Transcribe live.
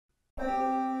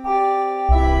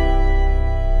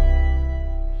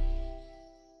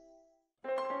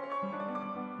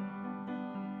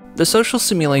The social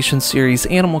simulation series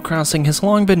Animal Crossing has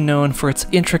long been known for its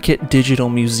intricate digital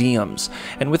museums,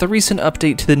 and with a recent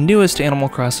update to the newest Animal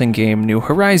Crossing game, New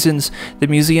Horizons, the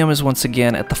museum is once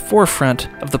again at the forefront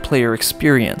of the player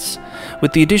experience.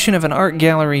 With the addition of an art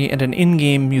gallery and an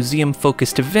in-game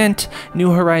museum-focused event,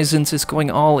 New Horizons is going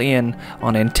all in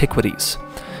on antiquities.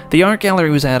 The art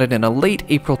gallery was added in a late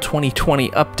April 2020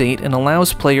 update and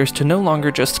allows players to no longer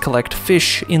just collect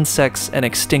fish, insects, and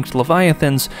extinct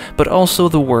leviathans, but also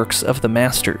the works of the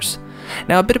masters.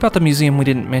 Now, a bit about the museum we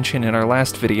didn't mention in our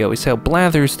last video is how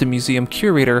Blathers, the museum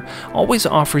curator, always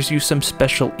offers you some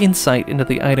special insight into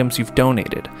the items you've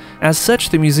donated. As such,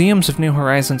 the museums of New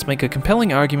Horizons make a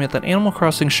compelling argument that Animal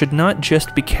Crossing should not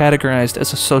just be categorized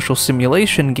as a social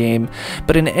simulation game,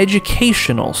 but an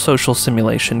educational social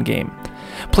simulation game.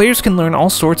 Players can learn all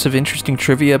sorts of interesting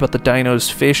trivia about the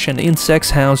dinos, fish, and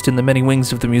insects housed in the many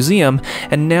wings of the museum,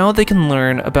 and now they can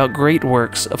learn about great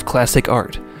works of classic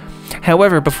art.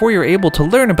 However, before you're able to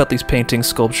learn about these paintings,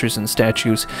 sculptures, and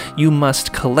statues, you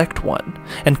must collect one,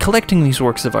 and collecting these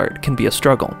works of art can be a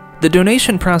struggle. The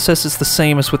donation process is the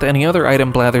same as with any other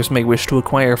item Blathers may wish to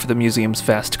acquire for the museum's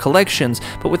vast collections,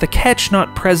 but with a catch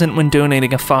not present when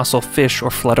donating a fossil fish or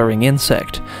fluttering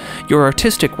insect. Your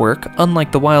artistic work,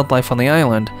 unlike the wildlife on the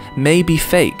island, may be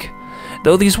fake.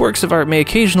 Though these works of art may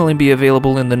occasionally be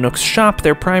available in the Nook's shop,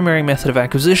 their primary method of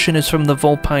acquisition is from the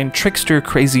Vulpine trickster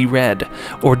Crazy Red,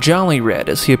 or Jolly Red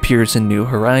as he appears in New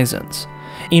Horizons.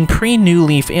 In pre-New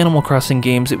Leaf Animal Crossing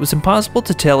games, it was impossible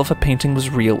to tell if a painting was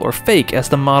real or fake, as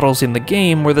the models in the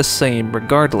game were the same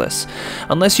regardless.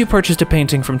 Unless you purchased a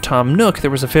painting from Tom Nook, there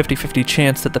was a 50-50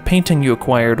 chance that the painting you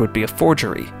acquired would be a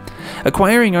forgery.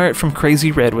 Acquiring art from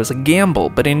Crazy Red was a gamble,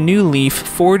 but in New Leaf,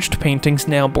 forged paintings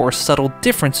now bore subtle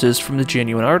differences from the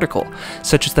genuine article,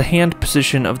 such as the hand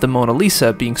position of the Mona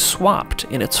Lisa being swapped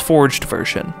in its forged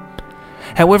version.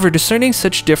 However, discerning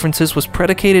such differences was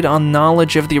predicated on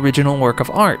knowledge of the original work of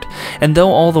art, and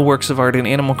though all the works of art in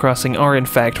Animal Crossing are in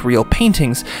fact real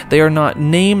paintings, they are not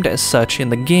named as such in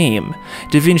the game.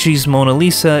 Da Vinci's Mona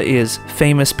Lisa is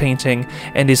Famous Painting,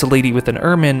 and His Lady with an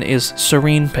Ermine is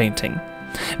Serene Painting.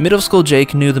 Middle school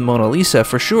Jake knew the Mona Lisa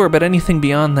for sure, but anything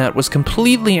beyond that was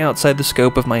completely outside the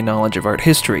scope of my knowledge of art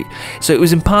history, so it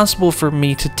was impossible for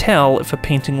me to tell if a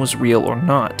painting was real or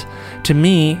not. To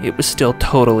me, it was still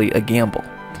totally a gamble.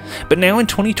 But now in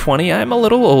 2020, I'm a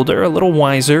little older, a little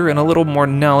wiser, and a little more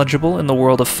knowledgeable in the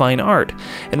world of fine art,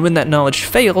 and when that knowledge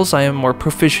fails, I am more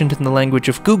proficient in the language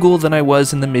of Google than I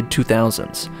was in the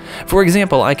mid-2000s. For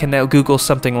example, I can now Google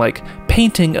something like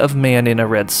painting of man in a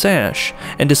red sash,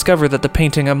 and discover that the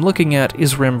painting I'm looking at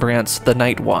is Rembrandt's The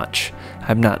Night Watch.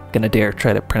 I'm not gonna dare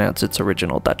try to pronounce its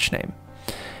original Dutch name.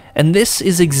 And this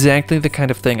is exactly the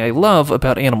kind of thing I love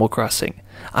about Animal Crossing.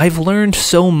 I've learned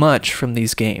so much from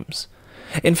these games.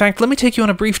 In fact, let me take you on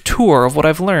a brief tour of what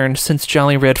I've learned since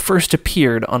Jolly Red first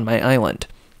appeared on my island.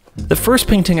 The first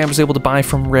painting I was able to buy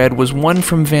from Red was one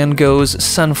from Van Gogh's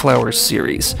Sunflowers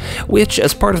series, which,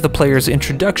 as part of the player's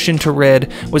introduction to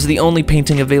Red, was the only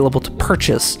painting available to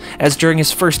purchase, as during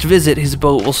his first visit his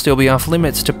boat will still be off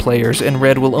limits to players and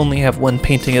Red will only have one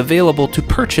painting available to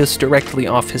purchase directly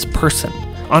off his person.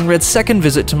 On Red's second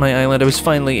visit to my island, I was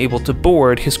finally able to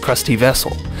board his crusty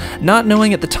vessel. Not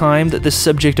knowing at the time that this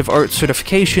subject of art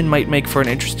certification might make for an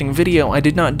interesting video, I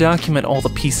did not document all the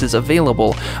pieces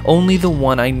available, only the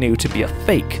one I knew to be a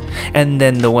fake, and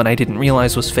then the one I didn't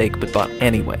realize was fake but bought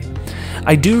anyway.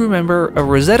 I do remember a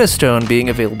Rosetta Stone being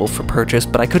available for purchase,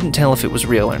 but I couldn't tell if it was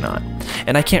real or not,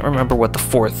 and I can't remember what the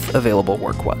fourth available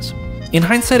work was. In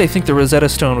hindsight, I think the Rosetta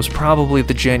Stone was probably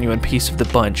the genuine piece of the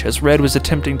bunch, as Red was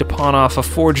attempting to pawn off a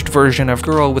forged version of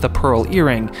Girl with a Pearl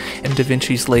Earring and Da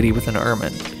Vinci's Lady with an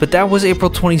Ermine. But that was April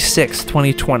 26,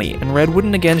 2020, and Red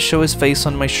wouldn't again show his face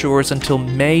on my shores until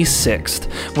May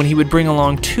 6th, when he would bring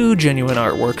along two genuine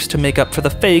artworks to make up for the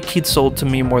fake he'd sold to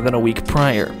me more than a week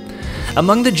prior.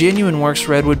 Among the genuine works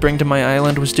Red would bring to my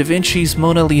island was Da Vinci's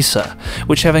Mona Lisa,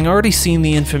 which, having already seen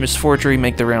the infamous forgery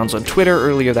make the rounds on Twitter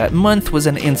earlier that month, was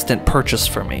an instant purchase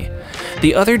for me.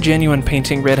 The other genuine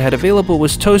painting Red had available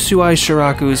was Tosuai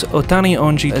Shiraku's Otani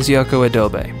Onji Aziako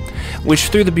Adobe, which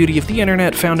through the beauty of the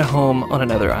internet found a home on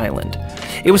another island.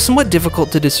 It was somewhat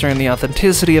difficult to discern the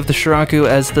authenticity of the Shiraku,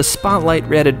 as the spotlight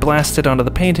Red had blasted onto the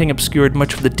painting obscured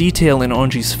much of the detail in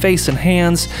Onji's face and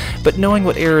hands, but knowing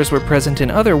what errors were present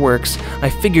in other works, I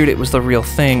figured it was the real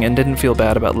thing and didn't feel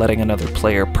bad about letting another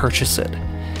player purchase it.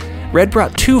 Red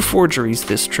brought two forgeries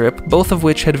this trip, both of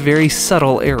which had very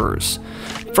subtle errors.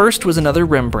 First was another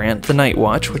Rembrandt, The Night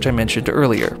Watch, which I mentioned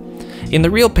earlier. In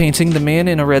the real painting, the man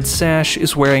in a red sash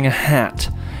is wearing a hat.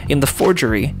 In the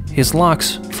forgery, his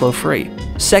locks flow free.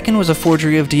 Second was a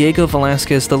forgery of Diego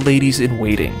Velázquez' The Ladies in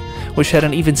Waiting, which had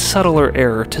an even subtler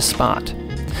error to spot.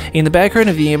 In the background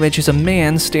of the image is a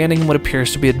man standing in what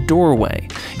appears to be a doorway.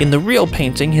 In the real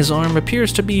painting, his arm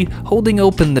appears to be holding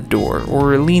open the door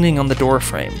or leaning on the door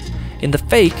frame. In the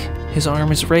fake, his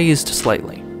arm is raised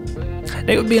slightly.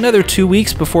 It would be another 2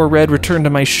 weeks before Red returned to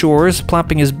my shores,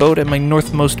 plopping his boat at my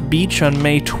northmost beach on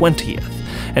May 20th,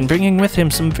 and bringing with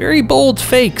him some very bold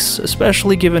fakes,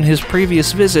 especially given his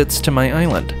previous visits to my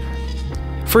island.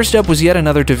 First up was yet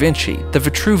another Da Vinci, the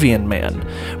Vitruvian Man,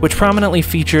 which prominently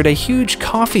featured a huge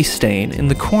coffee stain in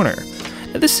the corner.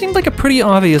 Now, this seemed like a pretty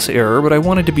obvious error, but I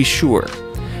wanted to be sure.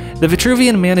 The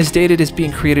Vitruvian Man is dated as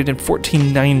being created in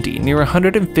 1490, near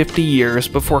 150 years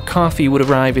before coffee would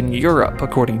arrive in Europe,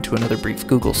 according to another brief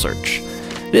Google search.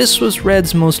 This was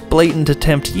Red's most blatant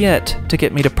attempt yet to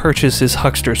get me to purchase his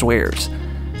huckster's wares.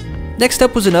 Next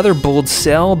up was another bold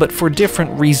sell, but for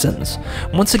different reasons.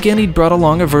 Once again, he'd brought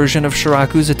along a version of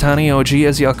Shiraku's Itani Oji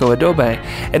as Yako Adobe,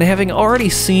 and having already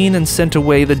seen and sent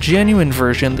away the genuine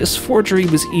version, this forgery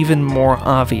was even more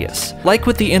obvious. Like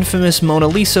with the infamous Mona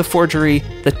Lisa forgery,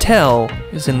 the tell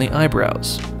is in the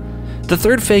eyebrows. The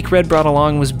third fake Red brought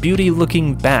along was Beauty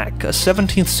Looking Back, a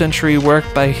 17th century work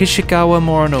by Hishikawa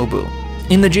Morinobu.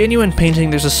 In the genuine painting,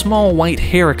 there's a small white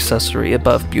hair accessory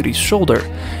above Beauty's shoulder,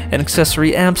 an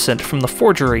accessory absent from the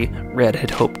forgery Red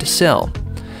had hoped to sell.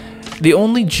 The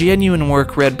only genuine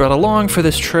work Red brought along for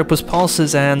this trip was Paul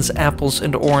Cézanne's Apples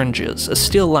and Oranges, a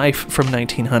still life from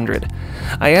 1900.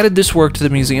 I added this work to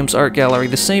the museum's art gallery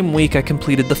the same week I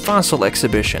completed the fossil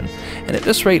exhibition, and at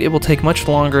this rate it will take much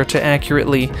longer to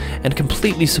accurately and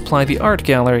completely supply the art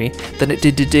gallery than it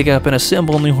did to dig up and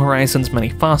assemble New Horizons' many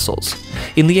fossils.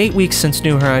 In the 8 weeks since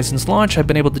New Horizons' launch, I've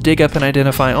been able to dig up and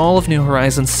identify all of New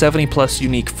Horizons' 70+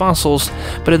 unique fossils,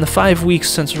 but in the 5 weeks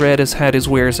since Red has had his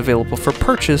wares available for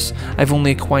purchase, I've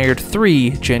only acquired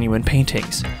 3 genuine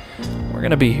paintings. We're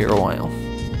gonna be here a while.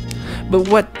 But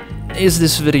what is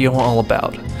this video all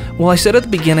about? Well, I said at the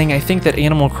beginning I think that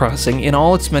Animal Crossing, in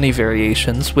all its many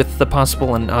variations, with the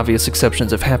possible and obvious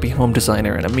exceptions of Happy Home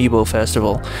Designer and Amiibo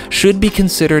Festival, should be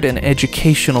considered an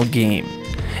educational game.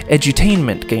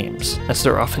 Edutainment games, as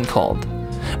they're often called.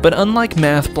 But unlike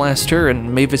Math Blaster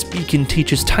and Mavis Beacon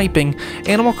teaches typing,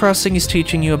 Animal Crossing is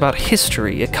teaching you about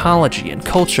history, ecology, and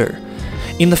culture.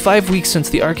 In the 5 weeks since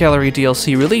the Art Gallery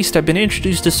DLC released, I've been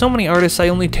introduced to so many artists I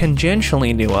only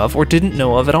tangentially knew of or didn't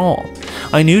know of at all.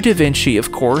 I knew Da Vinci,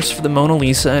 of course, for the Mona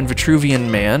Lisa and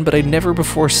Vitruvian Man, but I'd never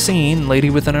before seen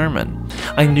Lady with an Ermine.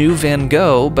 I knew Van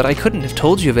Gogh, but I couldn't have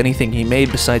told you of anything he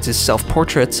made besides his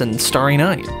self-portraits and Starry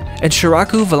Night. And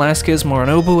Shiraku, Velázquez,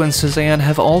 Morinobu, and Cézanne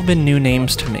have all been new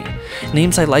names to me.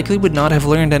 Names I likely would not have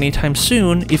learned anytime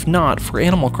soon if not for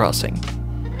Animal Crossing.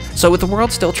 So with the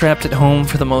world still trapped at home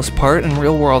for the most part, and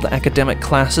real-world academic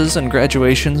classes and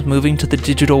graduations moving to the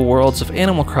digital worlds of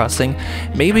Animal Crossing,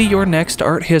 maybe your next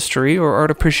art history or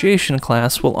art appreciation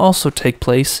class will also take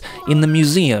place in the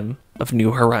Museum of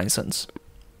New Horizons.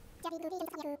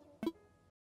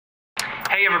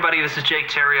 Hey everybody, this is Jake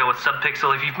Terrio with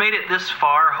Subpixel. If you've made it this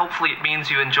far, hopefully it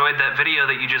means you enjoyed that video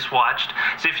that you just watched.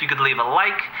 So if you could leave a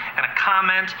like and a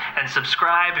comment and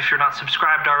subscribe if you're not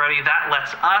subscribed already, that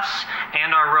lets us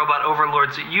and our robot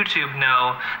overlords at YouTube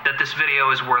know that this video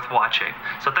is worth watching.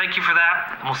 So thank you for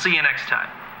that, and we'll see you next time.